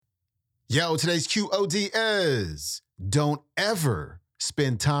Yo, today's QOD is don't ever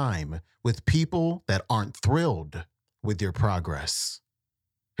spend time with people that aren't thrilled with your progress.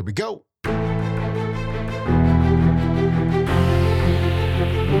 Here we go.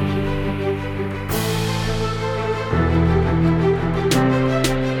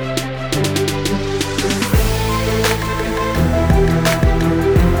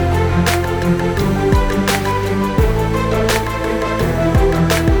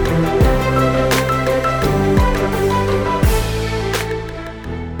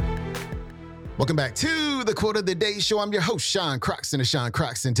 Welcome back to the Quote of the Day Show. I'm your host, Sean Croxton of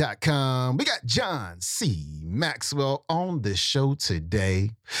SeanCroxton.com. We got John C. Maxwell on the show today.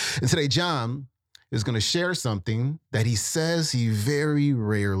 And today, John is going to share something that he says he very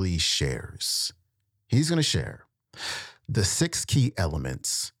rarely shares. He's going to share the 6 key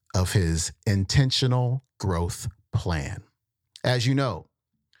elements of his intentional growth plan. As you know,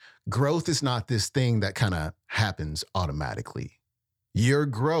 growth is not this thing that kind of happens automatically. Your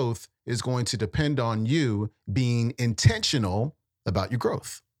growth is going to depend on you being intentional about your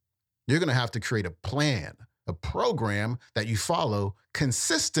growth. You're going to have to create a plan, a program that you follow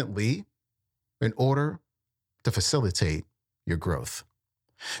consistently in order to facilitate your growth.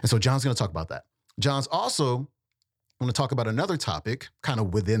 And so John's going to talk about that. John's also going to talk about another topic, kind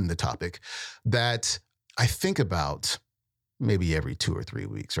of within the topic, that I think about maybe every 2 or 3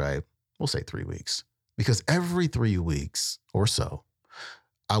 weeks, right? We'll say 3 weeks. Because every 3 weeks or so,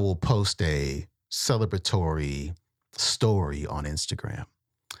 I will post a celebratory story on Instagram.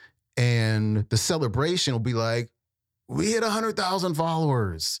 And the celebration will be like, we hit 100,000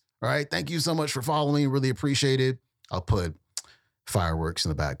 followers, right? Thank you so much for following. Really appreciate it. I'll put fireworks in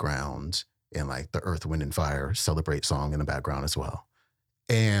the background and like the Earth, Wind, and Fire Celebrate song in the background as well.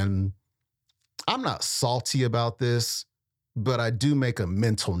 And I'm not salty about this, but I do make a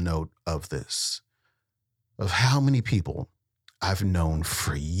mental note of this, of how many people I've known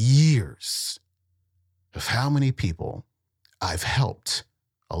for years, of how many people I've helped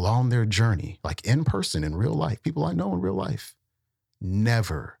along their journey, like in person, in real life, people I know in real life,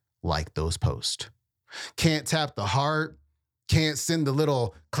 never like those posts. Can't tap the heart, can't send the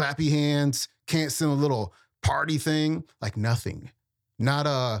little clappy hands, can't send a little party thing, like nothing. Not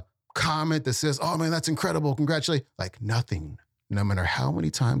a comment that says, oh man, that's incredible, congratulations, like nothing. No matter how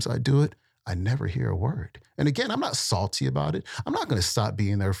many times I do it, I never hear a word. And again, I'm not salty about it. I'm not going to stop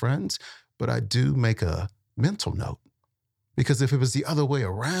being their friends, but I do make a mental note. Because if it was the other way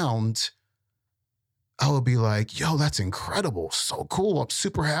around, I would be like, yo, that's incredible. So cool. I'm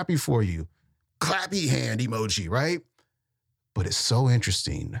super happy for you. Clappy hand emoji, right? But it's so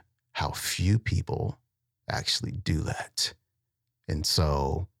interesting how few people actually do that. And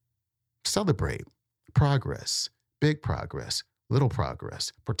so celebrate progress, big progress, little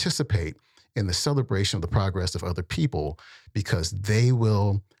progress, participate in the celebration of the progress of other people, because they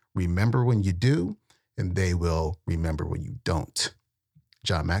will remember when you do, and they will remember when you don't.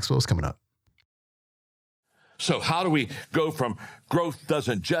 John Maxwell is coming up. So how do we go from growth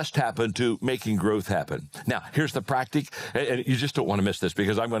doesn't just happen to making growth happen? Now, here's the practice, and you just don't want to miss this,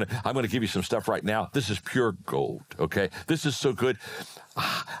 because I'm going to give you some stuff right now. This is pure gold, okay? This is so good,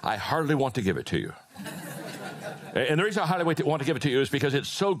 I hardly want to give it to you. And the reason I hardly want to give it to you is because it's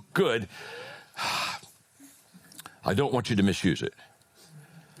so good, I don't want you to misuse it.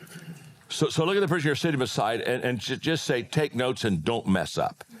 So look at the person you're sitting beside and just say, take notes and don't mess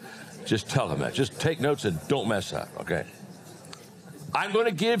up. Just tell them that. Just take notes and don't mess up, okay? I'm going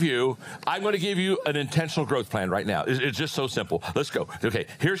to give you an intentional growth plan right now. It's just so simple. Let's go. Okay,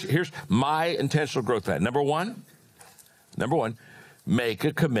 here's my intentional growth plan. Number one, make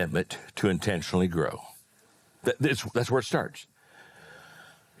a commitment to intentionally grow. That's where it starts.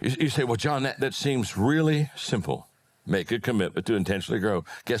 You say, well, John, that seems really simple. Make a commitment to intentionally grow.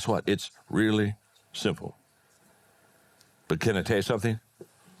 Guess what? It's really simple. But can I tell you something?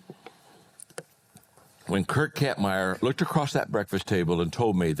 When Kurt Kampmeyer looked across that breakfast table and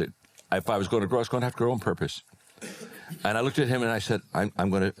told me that if I was going to grow, I was going to have to grow on purpose. And I looked at him and I said, I'm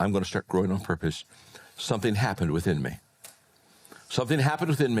going to start growing on purpose. Something happened within me. Something happened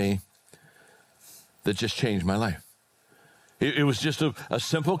within me that just changed my life. It was just a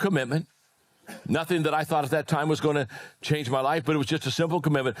simple commitment. Nothing that I thought at that time was going to change my life, but it was just a simple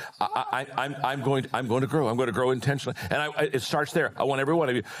commitment. I'm going to grow. I'm going to grow intentionally. And it starts there. I want every one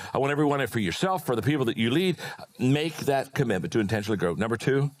of you. I want every one of you, for yourself, for the people that you lead, make that commitment to intentionally grow. Number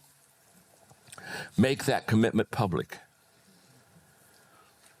two, make that commitment public.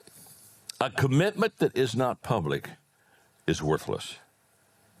 A commitment that is not public is worthless.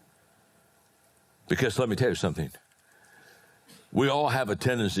 Because let me tell you something. We all have a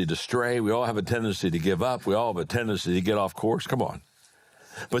tendency to stray. We all have a tendency to give up. We all have a tendency to get off course. Come on.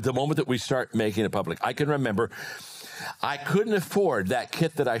 But the moment that we start making it public, I can remember I couldn't afford that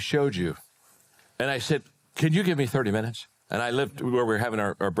kit that I showed you. And I said, can you give me 30 minutes? And I lived where we were having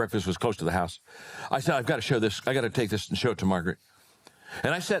our breakfast was close to the house. I said, I've got to show this. I got to take this and show it to Margaret.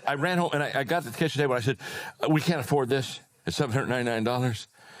 And I said, I ran home and I got to the kitchen table. And I said, we can't afford this. It's $799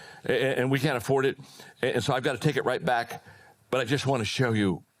 and we can't afford it. And so I've got to take it right back. But I just want to show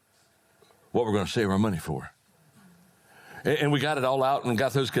you what we're going to save our money for. And we got it all out and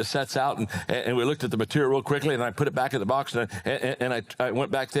got those cassettes out and we looked at the material real quickly and I put it back in the box and I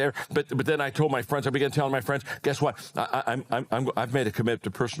went back there. But then I told my friends, I began telling my friends, guess what? I've made a commitment to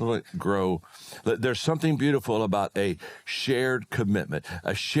personally grow. There's something beautiful about a shared commitment.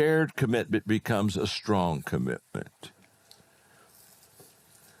 A shared commitment becomes a strong commitment.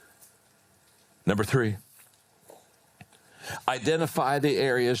 Number 3, identify the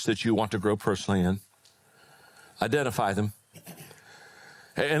areas that you want to grow personally in. Identify them.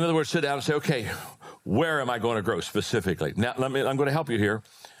 In other words, sit down and say, okay, where am I going to grow specifically? Now, I'm going to help you here.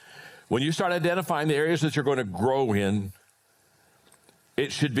 When you start identifying the areas that you're going to grow in,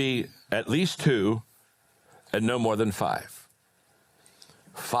 it should be at least 2 and no more than 5.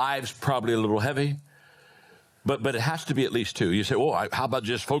 5's probably a little heavy, but it has to be at least 2. You say, well, how about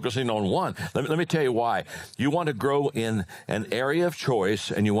just focusing on 1? Let me tell you why. You want to grow in an area of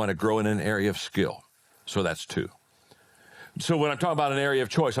choice and you want to grow in an area of skill. So that's 2. So when I'm talking about an area of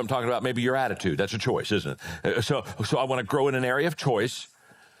choice, I'm talking about maybe your attitude. That's a choice, isn't it? So I want to grow in an area of choice.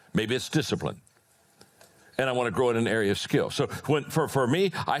 Maybe it's discipline. And I want to grow in an area of skill. So for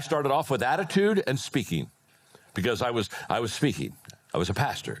me, I started off with attitude and speaking because I was speaking. I was a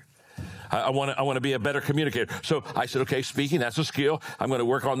pastor. I want to be a better communicator. So I said, okay, speaking, that's a skill. I'm going to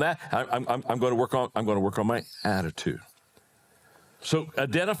work on that. I'm going to work on my attitude. So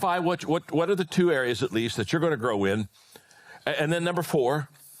identify what are the 2 areas at least that you're going to grow in. And then number 4,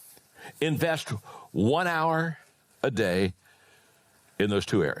 invest 1 hour a day in those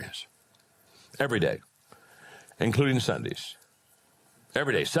 2 areas. Every day, including Sundays.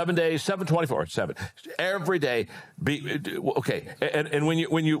 Every day, 7 days, 7/24, 7. Every day, okay. And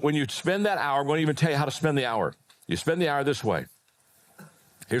when you spend that hour, I'm going to even tell you how to spend the hour. You spend the hour this way.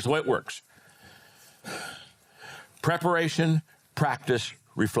 Here's the way it works. Preparation, practice,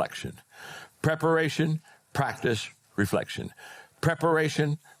 reflection. Preparation, practice, reflection.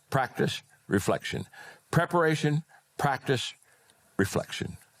 Preparation, practice, reflection. Preparation, practice,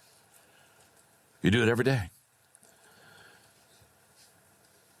 reflection. You do it every day.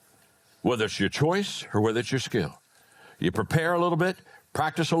 Whether it's your choice or whether it's your skill. You prepare a little bit,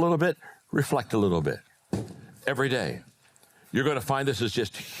 practice a little bit, reflect a little bit. Every day. You're going to find this is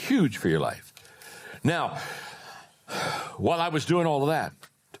just huge for your life. Now, while I was doing all of that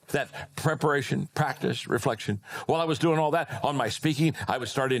preparation, practice, reflection, while I was doing all that on my speaking, I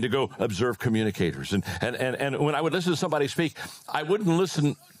was starting to go observe communicators. And when I would listen to somebody speak, I wouldn't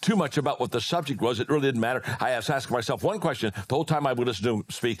listen too much about what the subject was. It really didn't matter. I was asking myself one question the whole time I would listen to them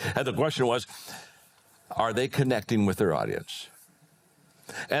speak. And the question was, are they connecting with their audience?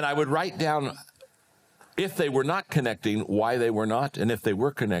 And I would write down if they were not connecting, why they were not, and if they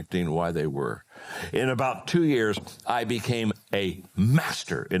were connecting, why they were. In about 2 years, I became a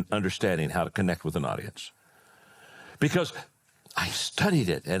master in understanding how to connect with an audience. Because I studied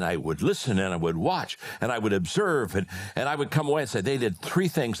it, and I would listen, and I would watch, and I would observe, and I would come away and say, they did 3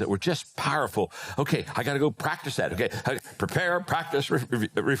 things that were just powerful. Okay, I got to go practice that. Okay, prepare, practice,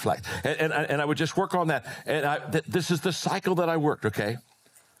 reflect. And I would just work on that. And this is the cycle that I worked, okay?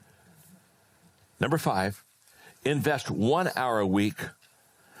 Number 5, invest 1 hour a week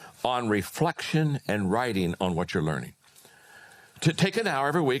on reflection and writing on what you're learning. To take an hour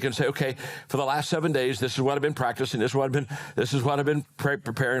every week and say, okay, for the last 7 days, this is what I've been practicing, this is what I've been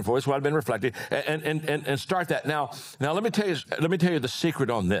preparing for, this is what I've been reflecting, and start that. Now let me tell you the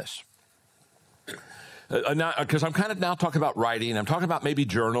secret on this. Because I'm kind of now talking about writing, I'm talking about maybe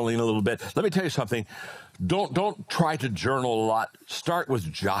journaling a little bit. Let me tell you something. Don't try to journal a lot. Start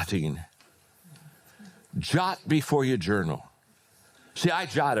with jotting. Jot before you journal. See, I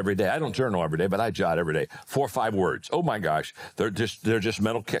jot every day. I don't journal every day, but I jot every day. 4 or 5 words. Oh my gosh, they're just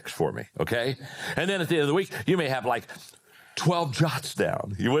mental kicks for me, okay? And then at the end of the week, you may have like 12 jots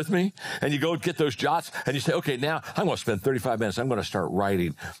down. You with me? And you go get those jots, and you say, okay, now I'm going to spend 35 minutes. I'm going to start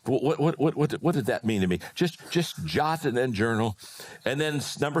writing. What did that mean to me? Just jot and then journal. And then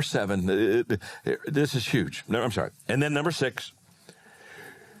number 7, this is huge. No, I'm sorry. And then number 6,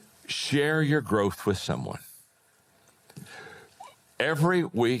 share your growth with someone. Every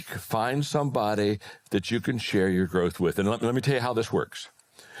week, find somebody that you can share your growth with. And let me tell you how this works.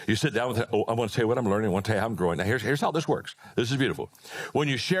 You sit down with them, I want to tell you what I'm learning. I want to tell you how I'm growing. Now, here's how this works. This is beautiful. When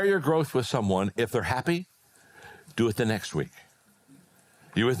you share your growth with someone, if they're happy, do it the next week.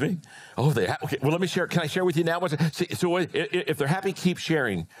 You with me? Oh, okay. Well, let me share. Can I share with you now? So if they're happy, keep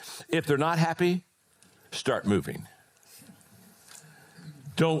sharing. If they're not happy, start moving.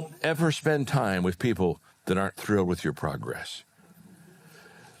 Don't ever spend time with people that aren't thrilled with your progress.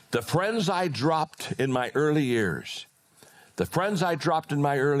 The friends I dropped in my early years,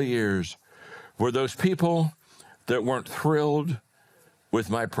 were those people that weren't thrilled with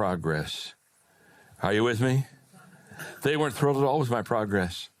my progress. Are you with me? They weren't thrilled at all with my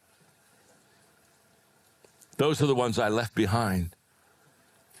progress. Those are the ones I left behind.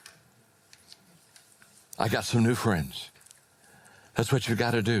 I got some new friends. That's what you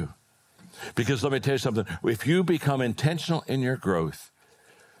got to do. Because let me tell you something. If you become intentional in your growth,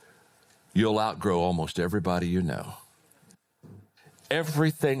 you'll outgrow almost everybody you know.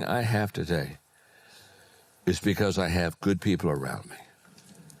 Everything I have today is because I have good people around me.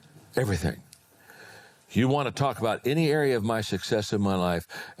 Everything. You want to talk about any area of my success in my life,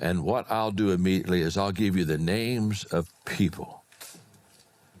 and what I'll do immediately is I'll give you the names of people.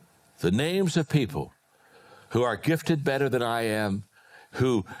 The names of people who are gifted better than I am,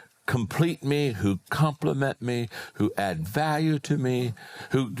 who complete me, who complement me, who add value to me,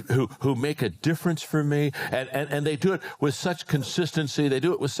 who make a difference for me. And they do it with such consistency. They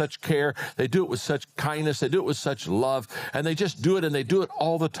do it with such care. They do it with such kindness. They do it with such love. And they just do it, and they do it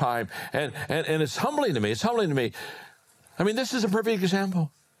all the time. And it's humbling to me. It's humbling to me. I mean, this is a perfect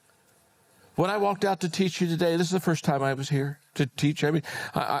example. When I walked out to teach you today, this is the first time I was here to teach. I mean,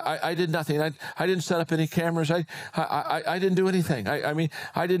 I did nothing. I didn't set up any cameras. I didn't do anything. I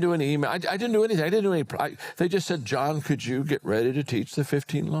didn't do any email. I didn't do anything. I didn't do any. They just said, John, could you get ready to teach the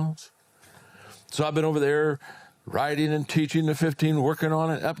 15 laws? So I've been over there writing and teaching the 15, working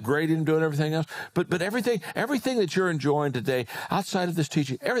on it, upgrading, doing everything else. But everything that you're enjoying today, outside of this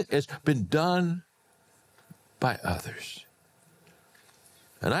teaching, everything has been done by others.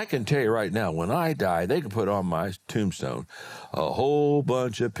 And I can tell you right now, when I die, they can put on my tombstone, a whole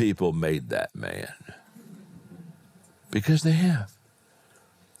bunch of people made that man. Because they have.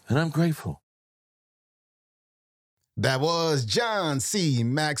 And I'm grateful. That was John C.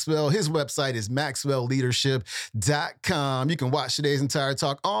 Maxwell. His website is maxwellleadership.com. You can watch today's entire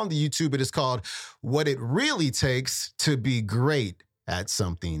talk on the YouTube. It is called What It Really Takes to Be Great at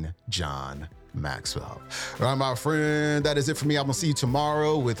Something, John Maxwell. All right, my friend, that is it for me. I'm going to see you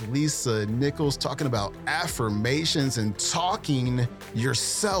tomorrow with Lisa Nichols talking about affirmations and talking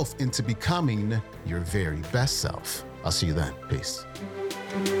yourself into becoming your very best self. I'll see you then. Peace.